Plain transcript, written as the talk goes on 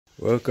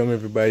Welcome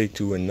everybody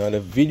to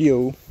another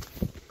video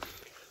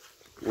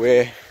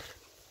where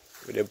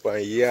we're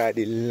upon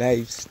yaadie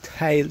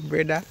lifestyle,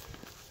 brother.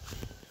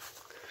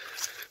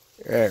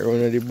 Right,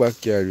 around the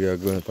backyard we are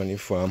going upon the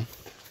farm.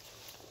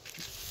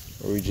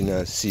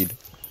 Original seed.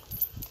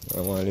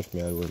 I want to lift me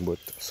alone, but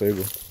so you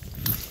go.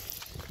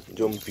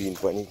 Jump in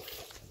upon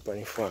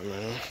the farm, you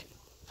know.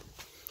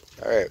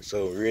 Alright,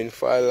 so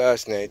rainfall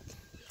last night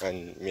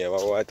and me have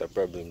a water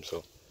problem,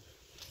 so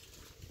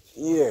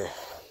yeah,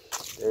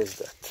 there's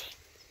that.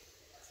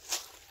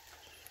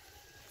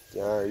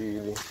 Can't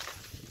really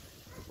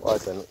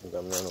water nothing,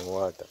 I'm not no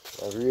water.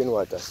 I have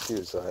rainwater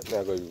still, so I'm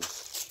not going to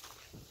use.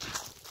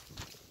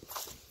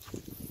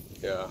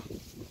 Yeah.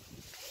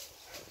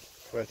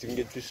 I think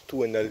get this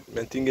stone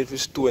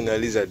a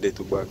lizard there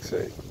to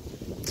backside.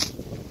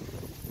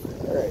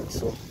 Alright,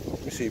 so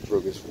let me see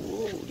progress.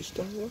 Whoa, this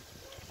time here.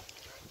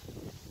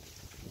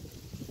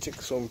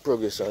 Check some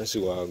progress and see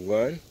what I'm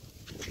going.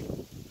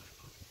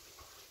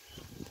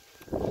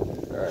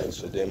 Alright,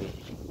 so them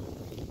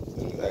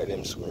like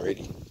them soon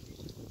ready.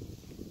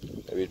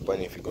 I wait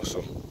pan if you go so.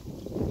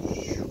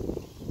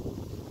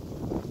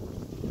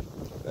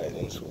 Like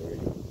them soon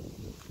ready.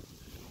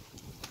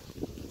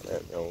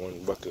 Alright, now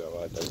one buckle of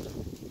water.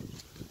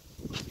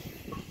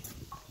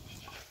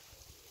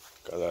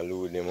 Cause I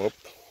load them up.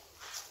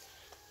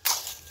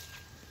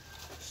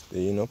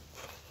 Staying up.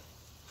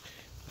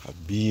 A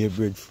beer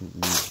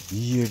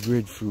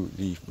breadfruit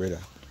leaf,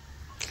 brother.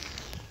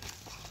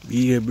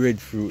 Beer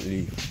breadfruit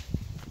leaf.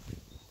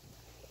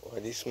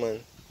 What this man?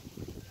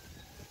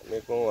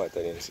 Make one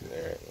water them sitting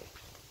there right now.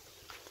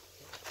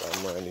 That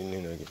man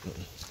didn't know get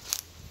nothing.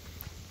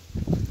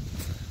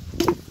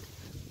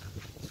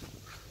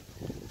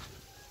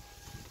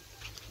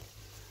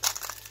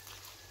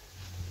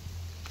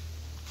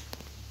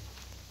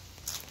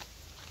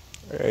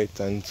 Alright,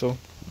 and so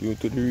due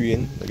to the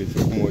rain, I get to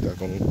come out and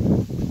come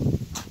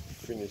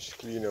finish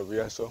clean up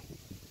here so.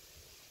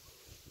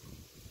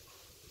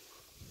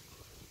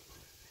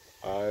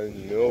 I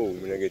know I'm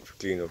gonna get to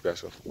clean up here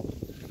so.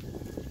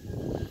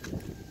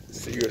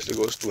 Seriously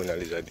go stone a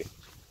lizard day.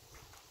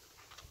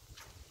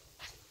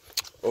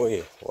 Oh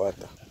yeah,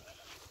 water.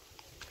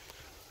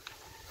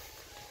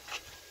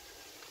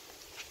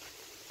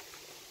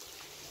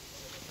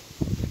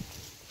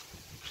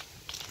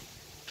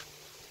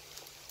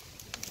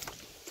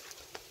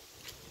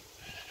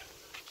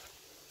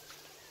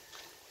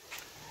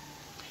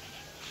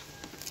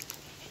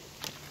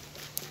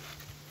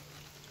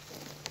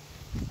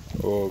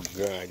 Oh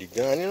god, you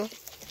gone, you know?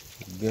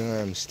 Gone,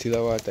 I'm still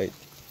a water.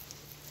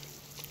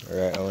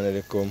 Alright, I wanted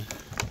to come.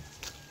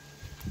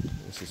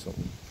 Let's see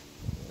something.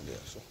 Oh,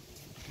 there, so.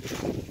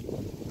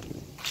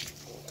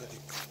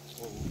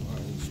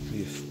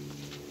 Place.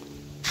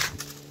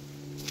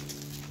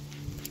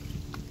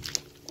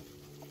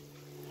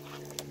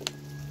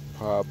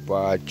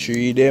 Papa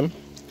tree them.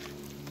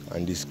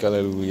 And this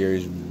color here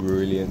is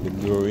brilliantly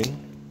growing.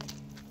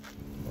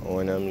 I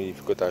want to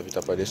cut off it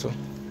up of this so.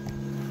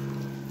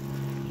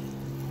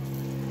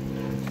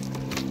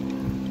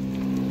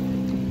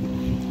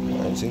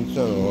 And since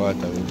no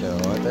water, we can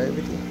water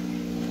everything.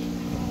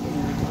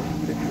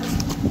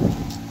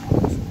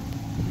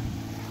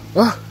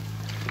 Ah!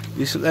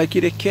 This look like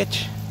it a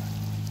catch.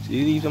 See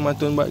you leave them and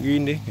turn back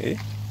green there, eh?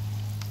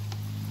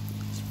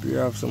 Spray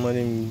off some of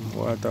them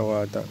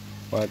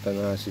water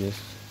nastiness.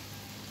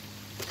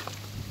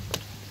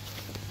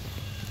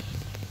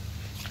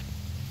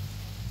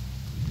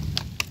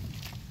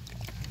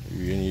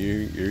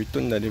 You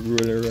return that they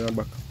roll around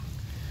back.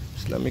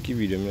 Just like make a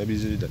video, I'm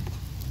busy with that.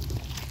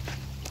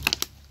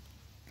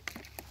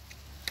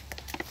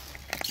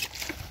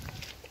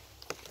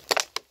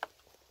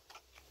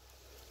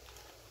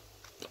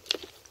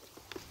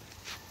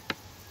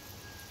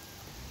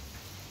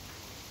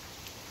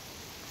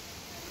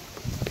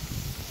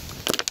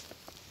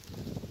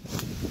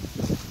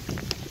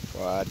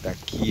 Water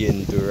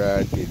cane to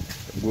rot it.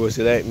 Boys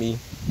like me,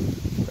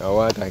 I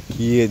want a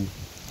cane.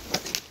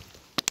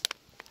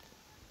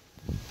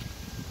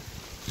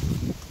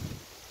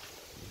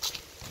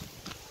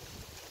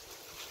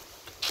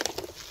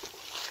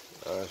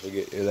 I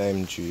forget the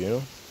lime tree, you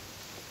know.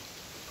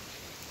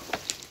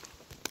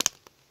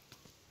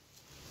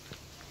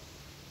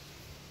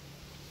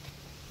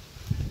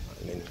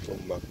 And then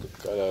come back to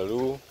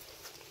Callaloo.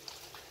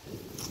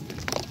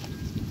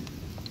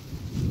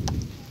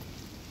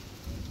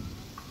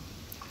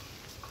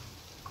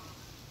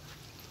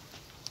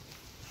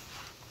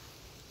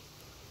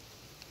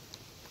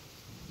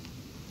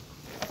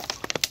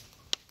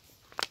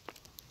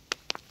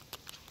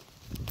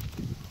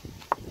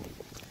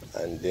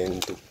 And then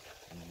to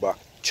Bok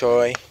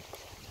Choy.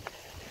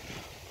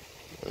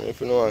 If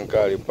you know one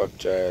call it Bok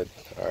Choy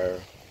or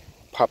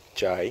Pop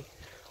Choy,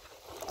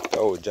 that's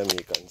how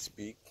Jamaicans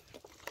speak.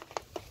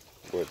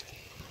 But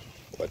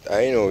what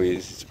I know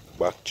is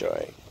Bok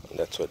Choy, and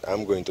that's what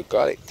I'm going to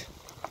call it.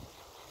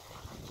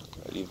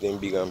 I leave them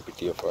big and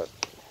pretty apart.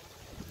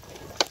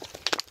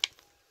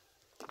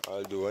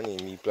 I'll do one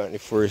me plant the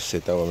first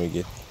set I want to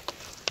get.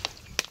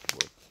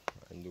 But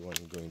I'm the one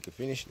going to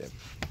finish them.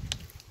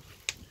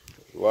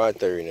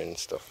 watering and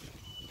stuff.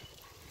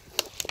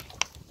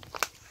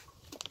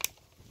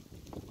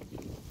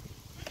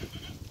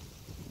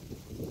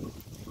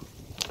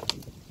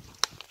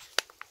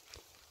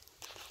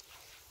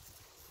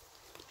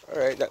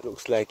 Alright, that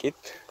looks like it.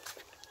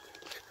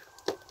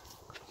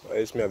 What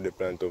else me have the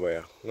plant over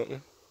here?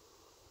 Nothing.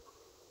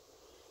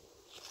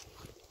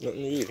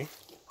 Nothing really.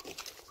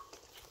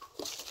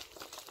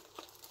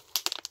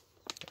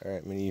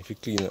 Alright, I need to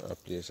clean up the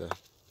place.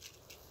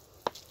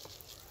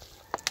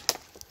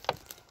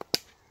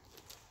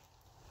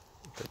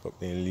 Take up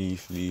the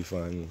leaf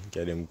and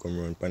get them come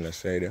around on the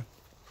side.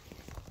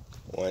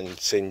 One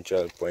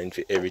central point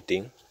for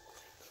everything.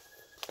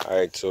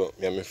 Alright, so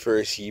I have my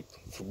first heap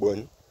for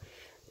bun.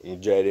 I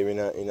dry them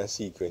in a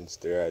sequence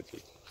throughout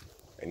it.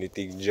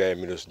 Anything dry,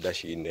 I just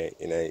dash it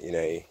in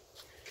a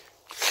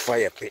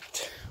fire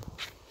pit.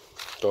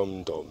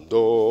 Dum dum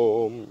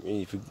dum. I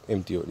need to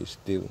empty out this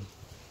still.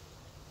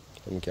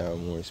 I can have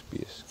more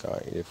space.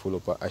 Because they're full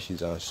of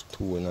ashes and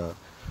stone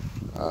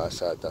and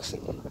sort of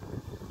thing.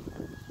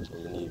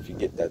 I need to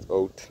get that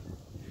out.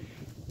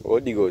 Or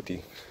dig out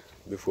it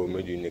before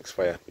I do next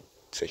fire pit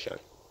session.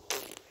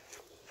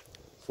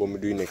 Before I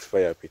do next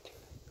fire pit.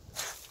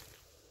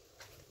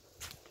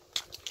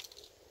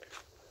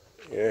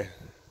 Yeah.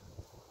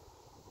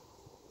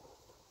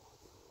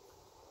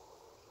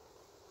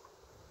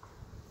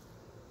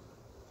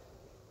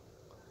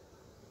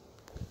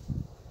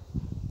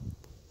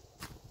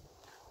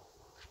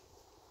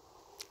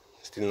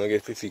 Still not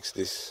get to fix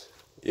this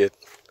yet.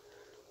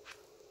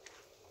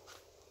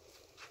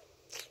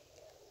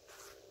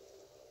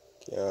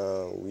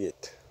 Can't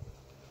wait.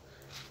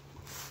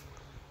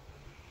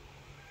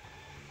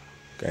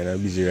 Kinda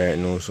busy right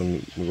now, so I'm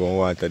gonna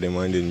water them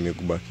and then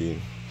make back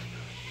in.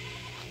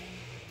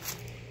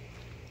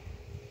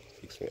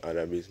 Fix my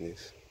other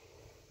business.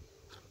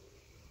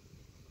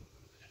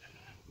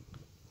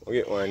 I'll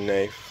get one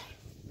knife.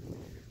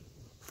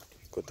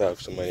 Cut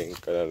off some of the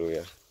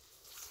callaloo.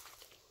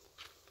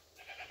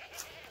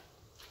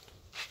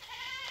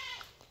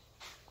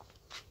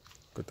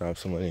 Cut off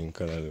some of the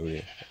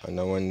callaloo. And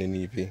the one they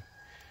need to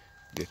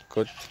get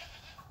cut.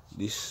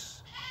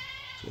 This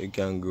so you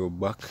can grow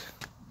back.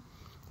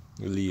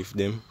 You leave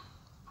them.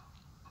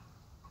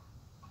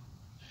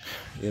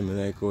 Yeah, me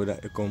like how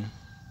that they come.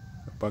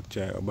 A bok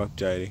choy,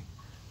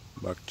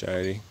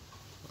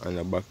 and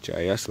a bok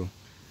choy also.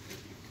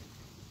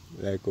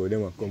 Like how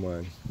them come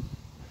on.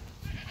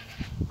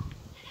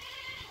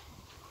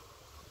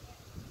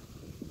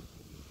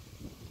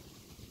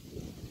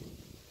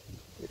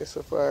 Yeah,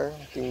 so far,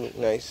 thing look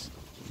nice.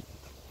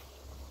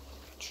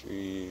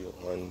 3,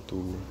 1,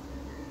 2.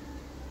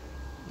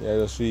 Yeah,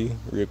 just we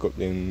rake up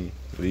them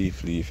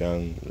leaf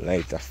and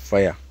light a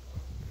fire.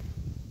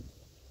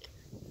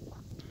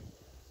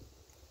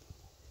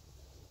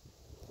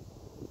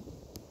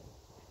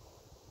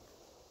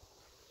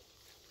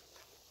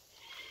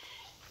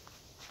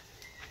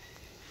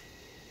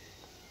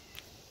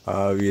 I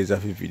always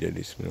have to video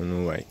this, I don't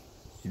know why.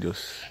 It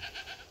just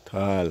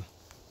tall.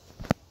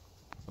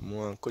 I'm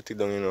going to cut it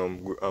down,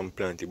 and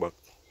plant it back.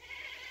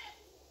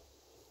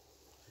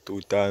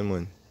 Too tall,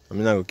 man. I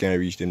mean, I can't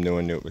reach them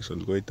down there, so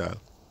it's quite tall.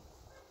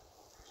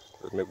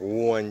 Just make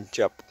one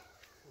chop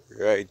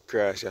right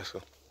across here,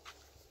 so.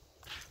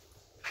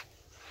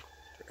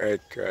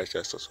 Right across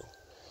here, so.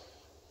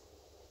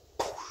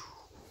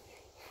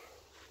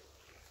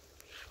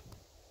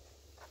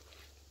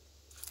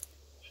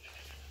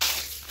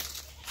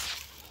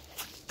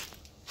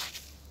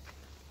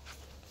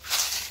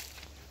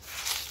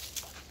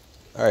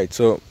 Alright,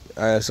 so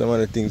I have some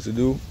other things to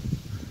do,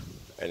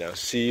 and I'll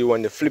see you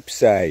on the flip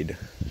side.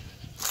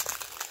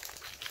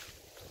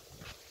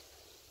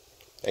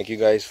 Thank you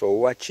guys for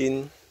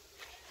watching.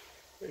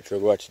 If you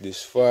watched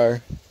this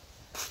far.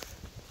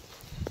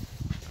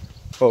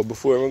 Oh,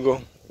 before we go,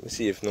 let me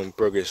see if no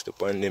progress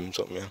upon them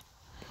something. Yeah.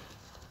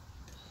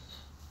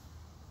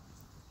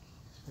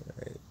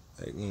 Right,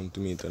 like no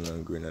tomato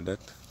not growing at that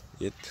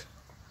yet.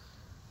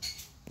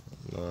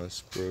 Not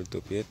sprout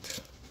up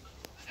yet.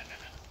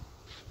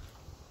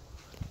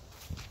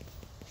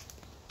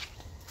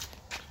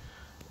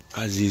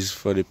 As is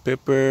for the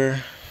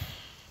pepper,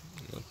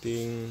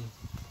 nothing.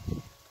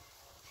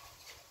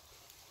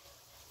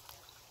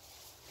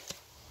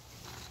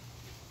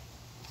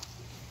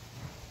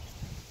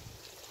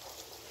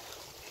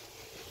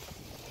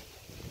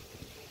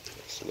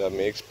 So that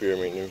may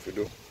experimenting if you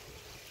do.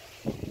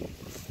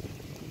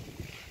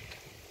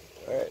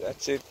 Alright,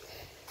 that's it.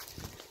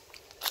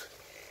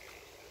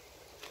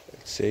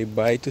 Let's say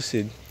bye to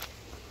Sid.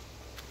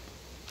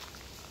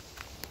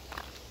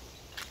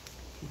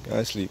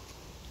 Can't sleep.